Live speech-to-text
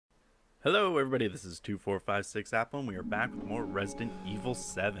Hello everybody, this is 2456 Apple and we are back with more Resident Evil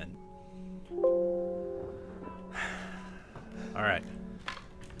 7. Alright.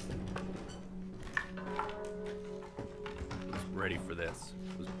 I was ready for this.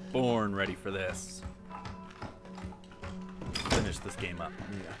 I was born ready for this. Let's finish this game up.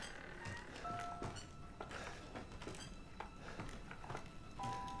 Yeah.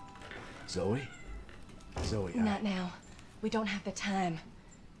 ZOE? ZOE, Not now. We don't have the time.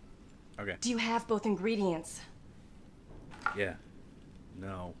 Okay. Do you have both ingredients? Yeah.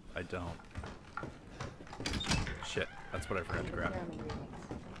 No, I don't. Shit, that's what I forgot to grab.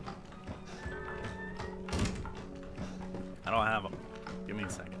 I don't have them. Give me a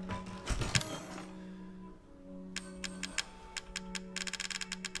second.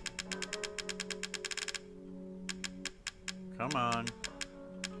 Come on.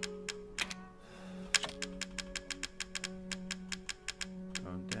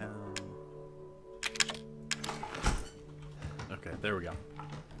 Go down. Okay, there we go.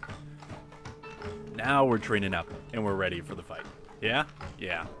 Now we're training up and we're ready for the fight. Yeah?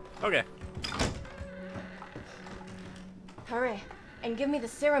 Yeah. Okay. Hurry, and give me the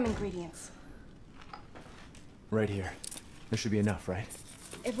serum ingredients. Right here. There should be enough, right?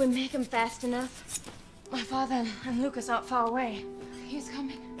 If we make him fast enough, my father and Lucas aren't far away. He's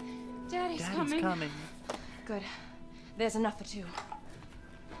coming. Daddy's coming. Good. There's enough for two.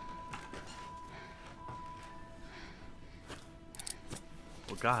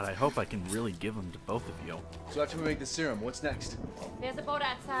 Well, God, I hope I can really give them to both of you. So after we make the serum, what's next? There's a boat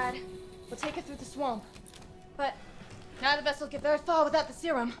outside. We'll take it through the swamp. But now the vessel get very far without the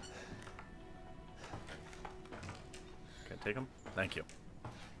serum. Okay, take them. Thank you.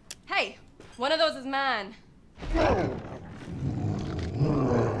 Hey, one of those is mine. ZOE!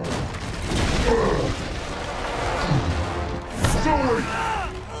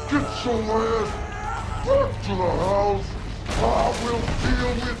 Get your ass back to the house! I will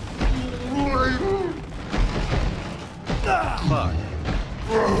deal with you later! Fuck.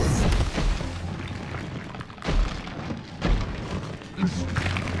 It's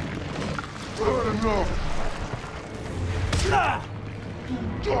bad enough! You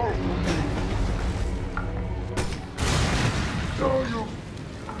done with me! Now you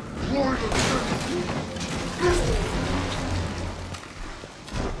point attention!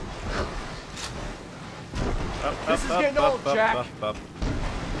 This is getting old, Jack. Up.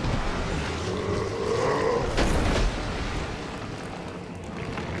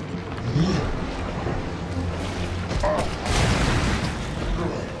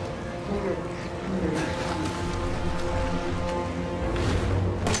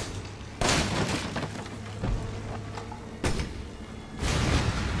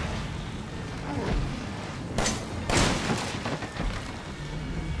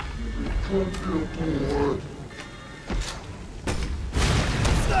 Come here, boy.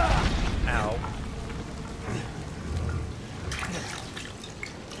 Ow.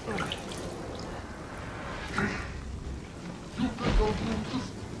 You think I'll do just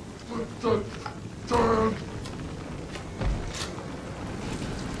like that, Dad?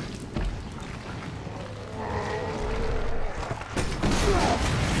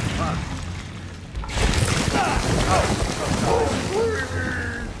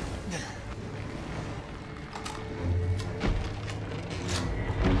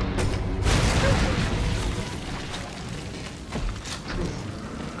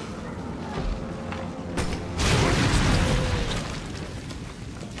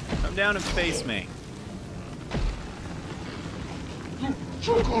 Come down and face me. You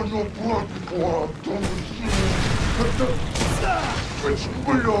choke on your blood before I'm done with you. And then switch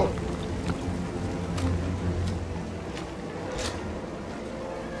me up.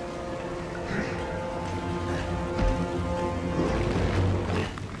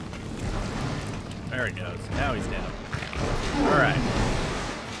 There he goes. Now he's down. Alright.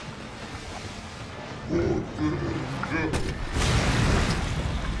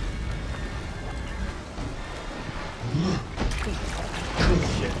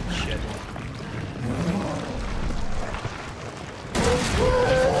 Shit.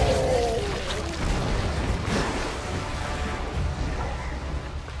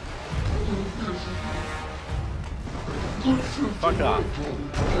 Fuck off.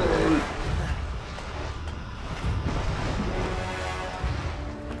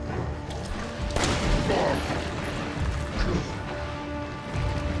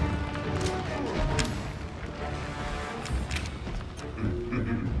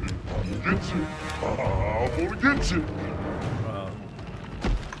 Get you. I'm gonna get you.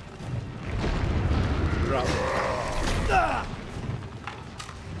 Drop.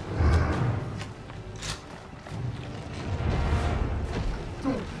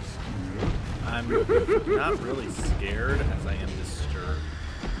 Not really scared as I am disturbed.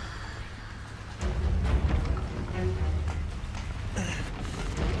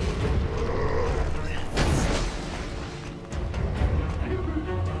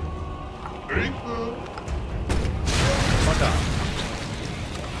 Fuck off.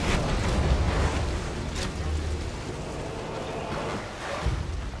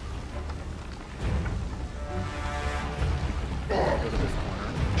 Go to this corner.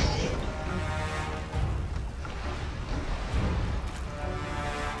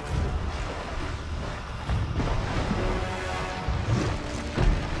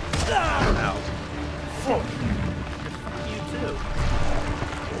 Ow. Fuck You too.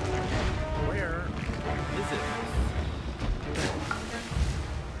 Where is it?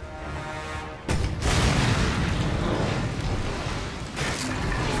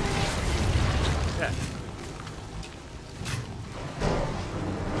 Okay.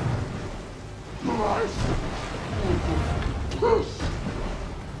 you, guys. Piss.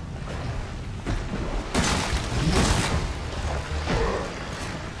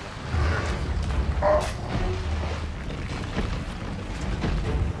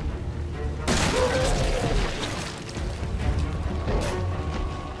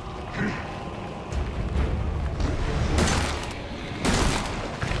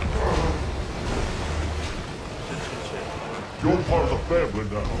 You're part of the family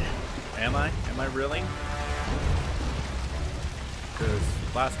now. Am I? Am I really? Because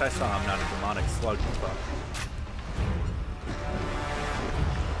last I saw, I'm not a demonic slug fuck.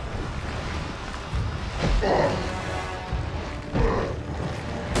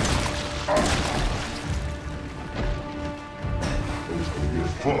 It's gonna be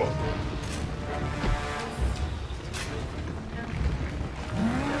fun.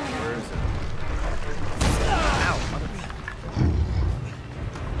 Where is it? Ow, mother.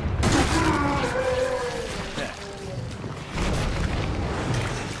 Yeah.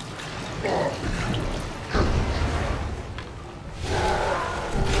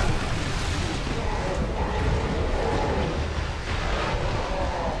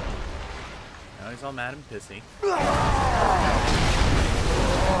 Now he's all mad and pissy.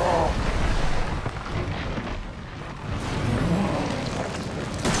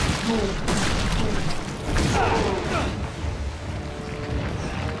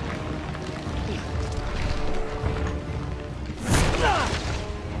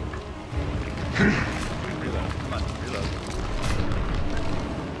 Reload. Come on, reload.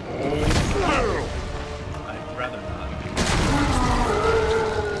 I'd rather not.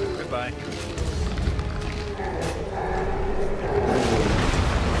 Goodbye.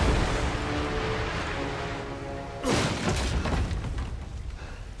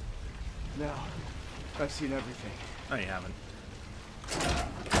 Now, I've seen everything. No, you haven't.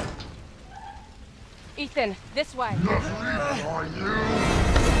 Ethan, this way. Are you?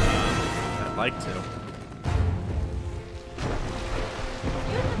 I'd like to.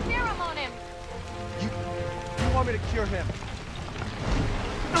 Use the serum on him. You want me to cure him?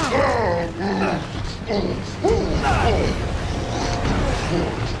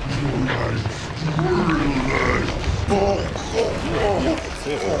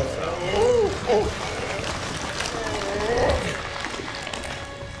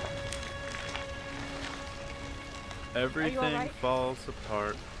 Everything alright? falls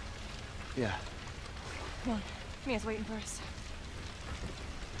apart. Yeah. Come on. Mia's waiting for us.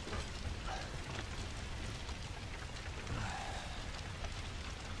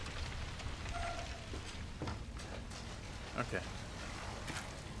 Okay.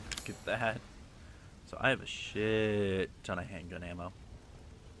 Get that. So I have a shit ton of handgun ammo.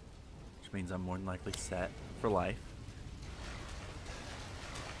 Which means I'm more than likely set for life.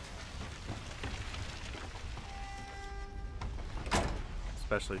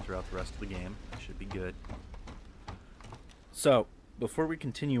 Especially throughout the rest of the game. Should be good. So, before we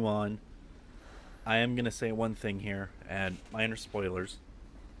continue on, I am going to say one thing here, and minor spoilers.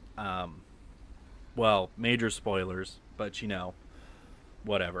 Well, major spoilers, but you know,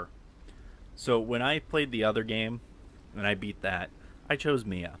 whatever. So, when I played the other game, and I beat that, I chose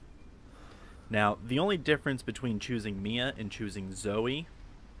Mia. Now, the only difference between choosing Mia and choosing ZOE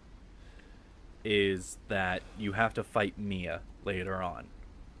is that you have to fight Mia later on.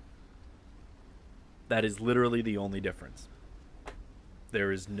 That is literally the only difference.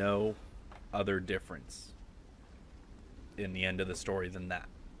 There is no other difference in the end of the story than that.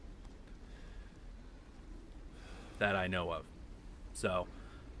 That I know of. So,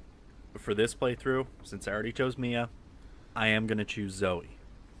 for this playthrough, since I already chose Mia, I am going to choose ZOE.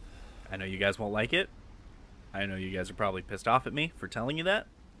 I know you guys won't like it. I know you guys are probably pissed off at me for telling you that.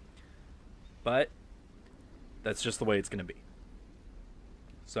 But that's just the way it's going to be.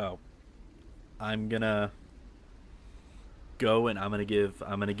 So I'm going to go and I'm going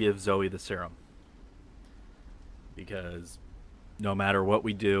to give Zoe the serum. Because no matter what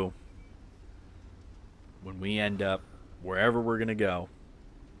we do, when we end up wherever we're going to go,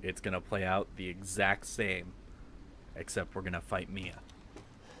 it's going to play out the exact same, except we're going to fight Mia.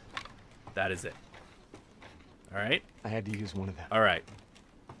 That is it. All right? I had to use one of them. All right.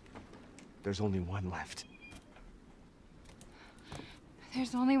 There's only one left.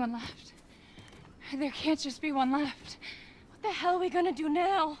 There's only one left. There can't just be one left. What the hell are we gonna do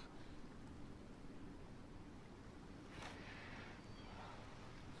now?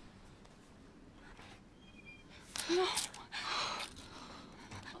 No.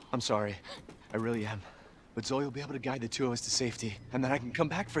 I'm sorry. I really am. But Zoe will be able to guide the two of us to safety, and then I can come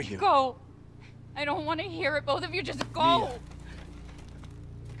back for you. Go! I don't want to hear it. Both of you just go! Mia.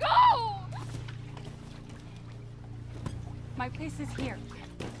 Go! My place is here.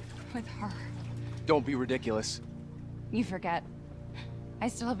 With her. Don't be ridiculous. You forget. I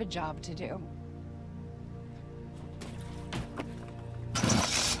still have a job to do.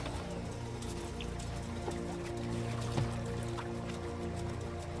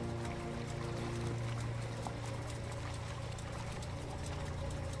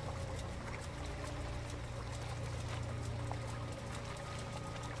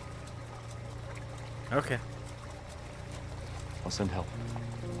 Okay. I'll send help.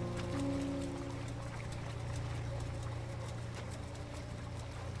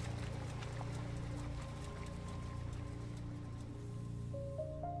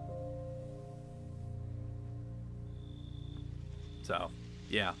 So,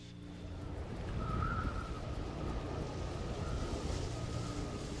 yeah.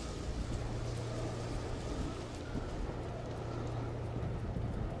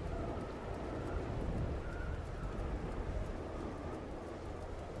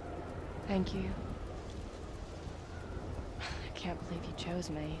 Thank you. I can't believe you chose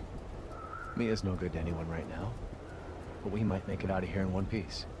me. Mia's no good to anyone right now. But we might make it out of here in one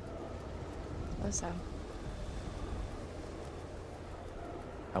piece. What so?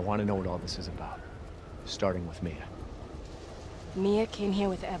 I want to know what all this is about. Starting with Mia. Mia came here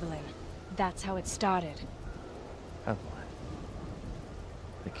with Evelyn. That's how it started. Evelyn.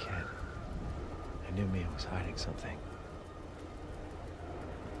 The kid. I knew Mia was hiding something.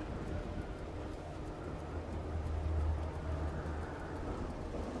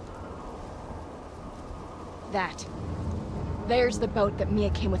 That. There's the boat that Mia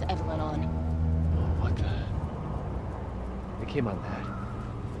came with Evelyn on. Oh, what the? They came on that.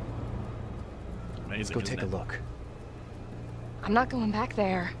 Amazing, Let's go isn't take a it? look. I'm not going back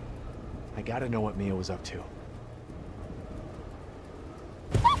there. I gotta know what Mia was up to.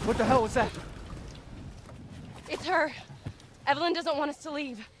 What the hell was that? It's her. Evelyn doesn't want us to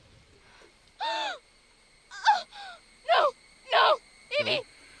leave. No! No! Evie!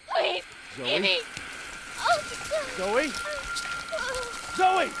 Please! Zoe? Evie! Zoe?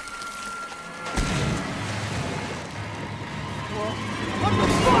 Zoe! What the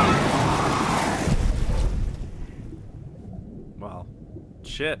fuck? Well,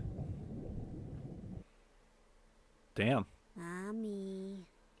 shit. Damn. Mommy.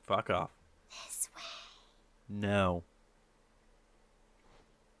 Fuck off. This way. No.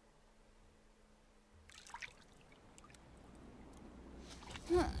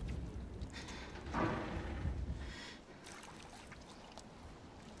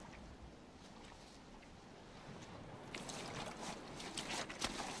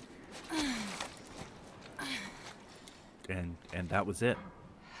 And that was it.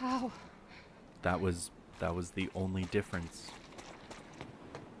 How? That was the only difference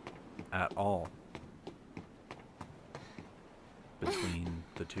at all between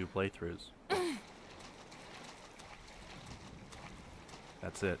the two playthroughs.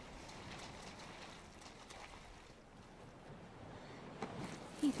 That's it.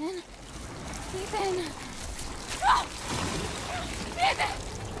 Ethan? Ethan! Ah! Ethan!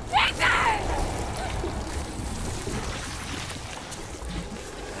 Ethan!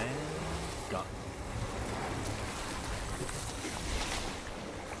 And gone.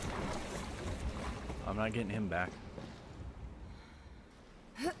 I'm not getting him back.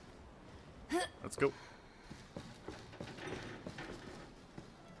 Let's go.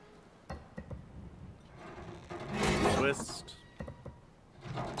 Twist.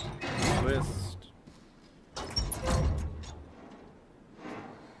 Twist.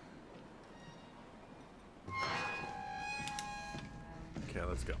 Okay,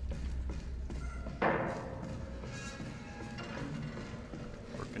 let's go.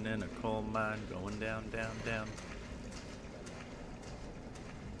 Working Working in a coal mine, going down, down, down.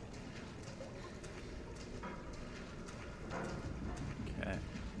 Okay.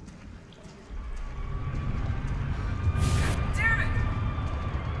 Damn it!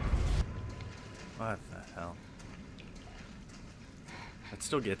 What the hell? That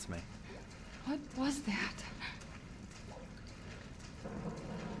still gets me. What was that?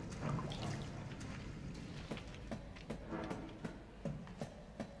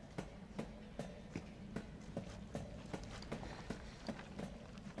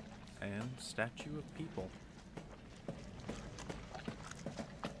 And statue of people.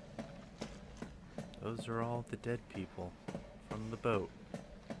 Those are all the dead people from the boat.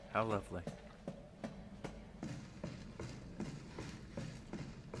 How lovely.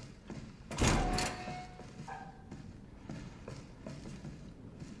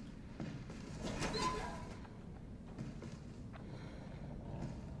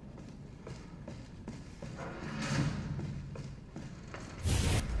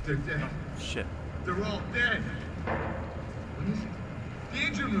 They're dead. Shit. They're all dead. What is it? The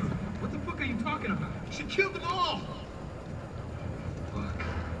engine room. What the fuck are you talking about? She killed them all. Fuck.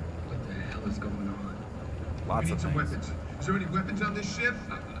 What the hell is going on? Lots We of need some things. weapons. Is there any weapons on this ship?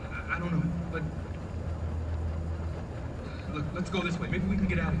 I don't know, but... Look, let's go this way. Maybe we can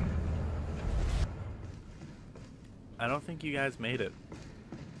get out of here. I don't think you guys made it.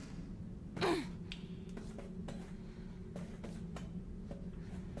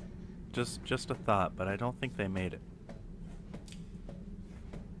 Just a thought, but I don't think they made it.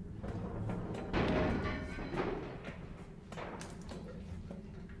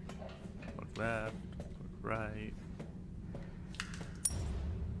 Look left, look right.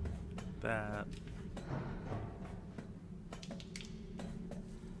 That.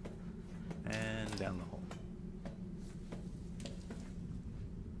 And down the hole.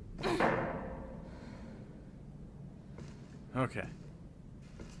 Okay.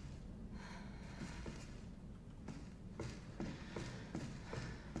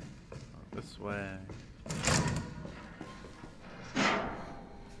 This way.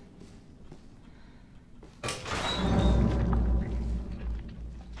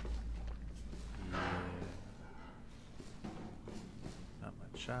 Not my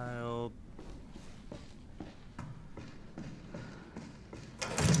child.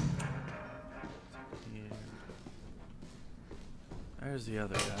 Here. There's the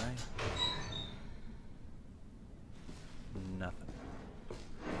other guy. Nothing.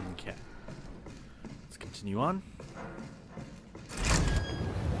 Okay. Let's continue on.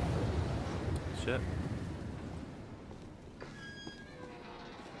 Shit.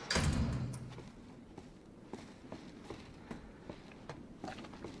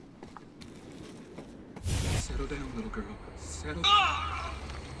 Settle down, little girl. Settle... Oh,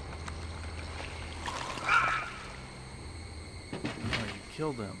 you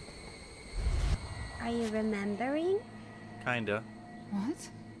killed him. Are you remembering? Kinda. What?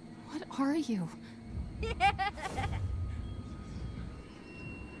 What are you?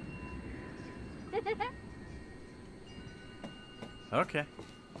 Okay.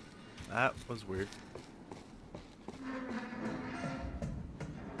 That was weird.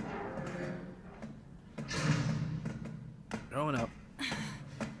 Going up.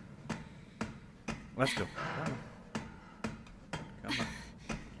 Let's go. Come on. Come on.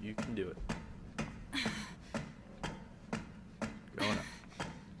 You can do it. Going up.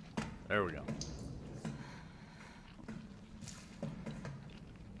 There we go.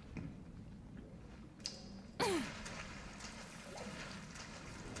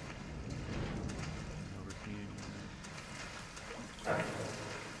 Over here.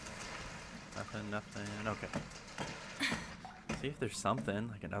 Nothing, nothing. Okay. See if there's something,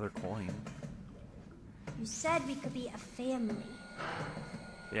 like another coin. You said we could be a family.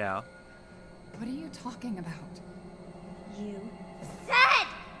 Yeah. What are you talking about? You said!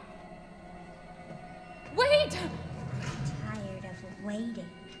 Wait! Tired of waiting.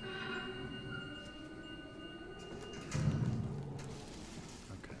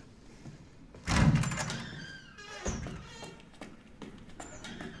 Okay.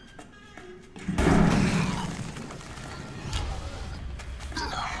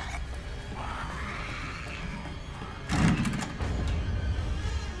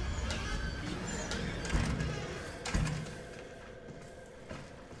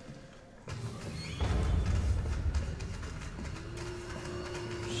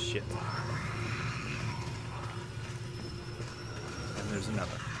 Shit. And there's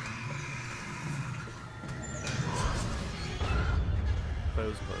another.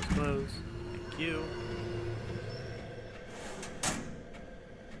 Close, close, close. Thank you.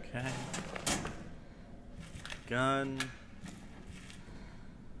 Okay. Gun.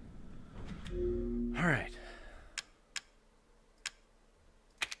 Alright.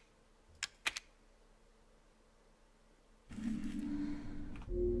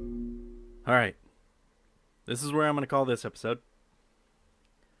 Alright. This is where I'm going to call this episode.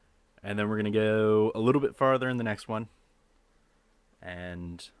 And then we're going to go a little bit farther in the next one.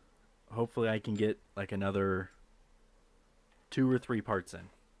 And hopefully I can get like another 2 or 3 parts in.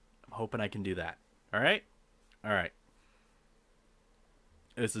 I'm hoping I can do that. Alright? Alright.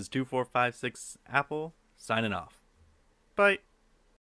 This is 2456 Apple signing off. Bye.